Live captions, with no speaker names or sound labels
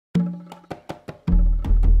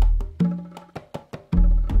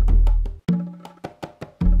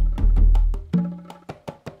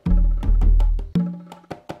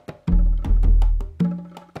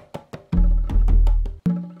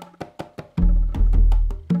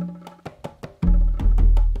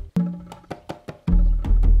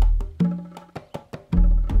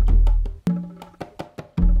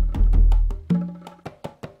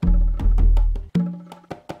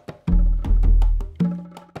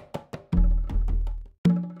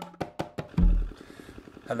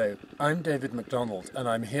Hello, I'm David Macdonald and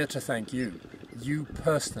I'm here to thank you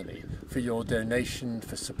personally, for your donation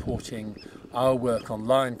for supporting our work on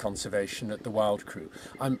lion conservation at the WildCRU.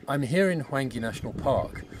 I'm here in Hwange National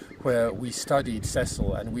Park where we studied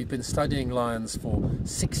Cecil, and we've been studying lions for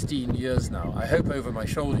 16 years now. I hope over my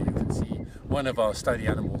shoulder you can see one of our study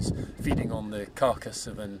animals feeding on the carcass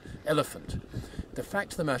of an elephant. The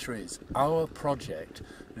fact of the matter is, our project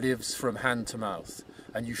lives from hand to mouth,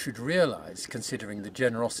 and you should realise, considering the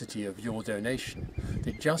generosity of your donation,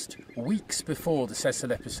 that just weeks before the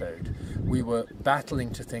Cecil episode, we were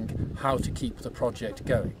battling to think how to keep the project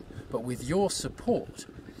going. But with your support,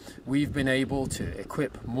 we've been able to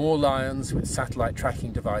equip more lions with satellite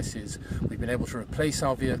tracking devices, we've been able to replace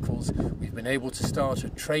our vehicles, we've been able to start a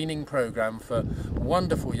training programme for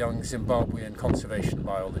wonderful young Zimbabwean conservation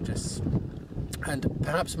biologists. And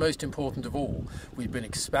perhaps most important of all, we've been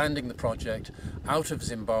expanding the project out of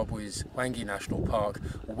Zimbabwe's Hwange National Park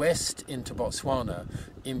west into Botswana,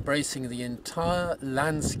 embracing the entire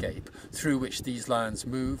landscape through which these lions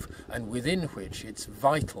move and within which it's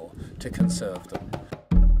vital to conserve them.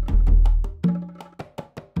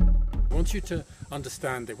 I want you to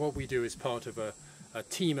understand that what we do is part of a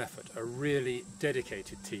team effort, a really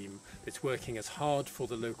dedicated team that's working as hard for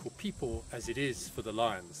the local people as it is for the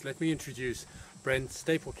lions. Let me introduce Brent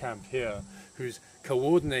Staplekamp here, who's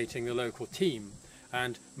coordinating the local team,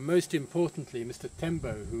 and most importantly Mr.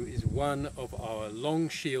 Tembo, who is one of our Long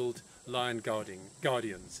Shield lion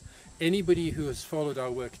guardians. Anybody who has followed our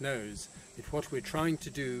work knows that what we're trying to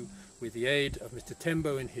do with the aid of Mr.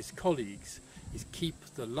 Tembo and his colleagues is keep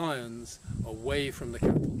the lions away from the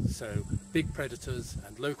cattle, so big predators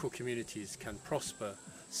and local communities can prosper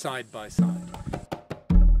side by side.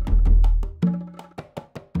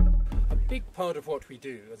 A big part of what we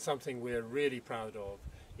do, and something we're really proud of,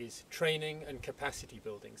 is training and capacity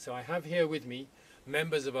building. So I have here with me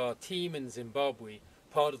members of our team in Zimbabwe,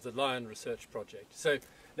 part of the Lion Research Project. So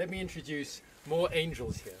let me introduce More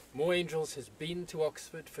Angels here. More Angels has been to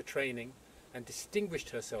Oxford for training and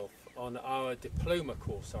distinguished herself on our diploma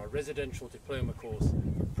course, our residential diploma course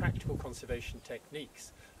for practical conservation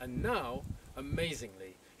techniques. And now,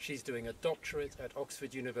 amazingly, she's doing a doctorate at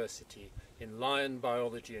Oxford University in lion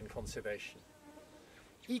biology and conservation.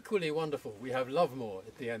 Equally wonderful, we have Lovemore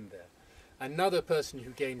at the end there, another person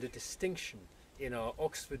who gained a distinction in our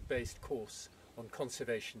Oxford-based course on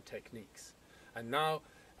conservation techniques. And now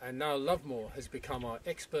Lovemore has become our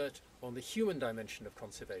expert on the human dimension of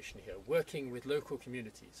conservation here, working with local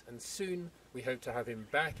communities, and soon we hope to have him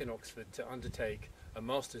back in Oxford to undertake a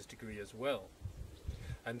master's degree as well.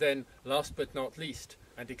 And then, last but not least,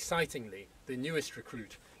 and excitingly, the newest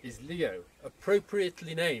recruit is Leo,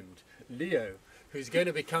 appropriately named Leo, who's going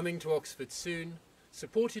to be coming to Oxford soon,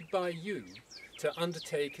 supported by you, to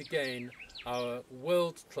undertake again our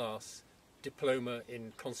world-class diploma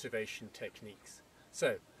in conservation techniques.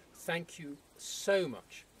 So, thank you so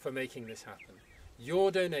much for making this happen. Your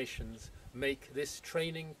donations make this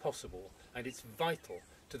training possible, and it's vital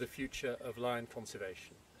to the future of lion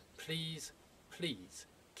conservation. Please, please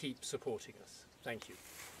keep supporting us. Thank you.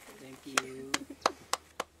 Thank you.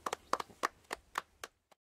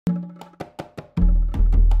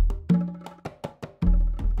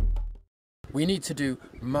 We need to do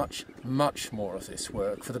much, much more of this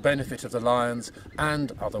work for the benefit of the lions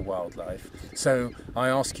and other wildlife. So I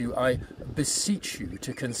ask you, I beseech you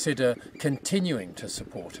to consider continuing to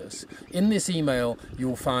support us. In this email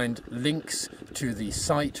you'll find links to the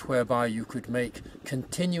site whereby you could make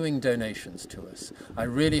continuing donations to us. I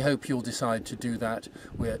really hope you'll decide to do that.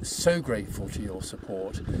 We're so grateful to your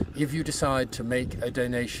support. If you decide to make a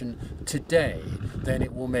donation today, then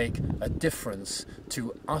it will make a difference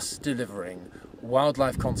to us delivering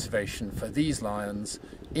wildlife conservation for these lions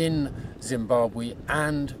in Zimbabwe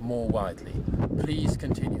and more widely. Please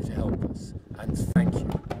continue to help us, and thank you.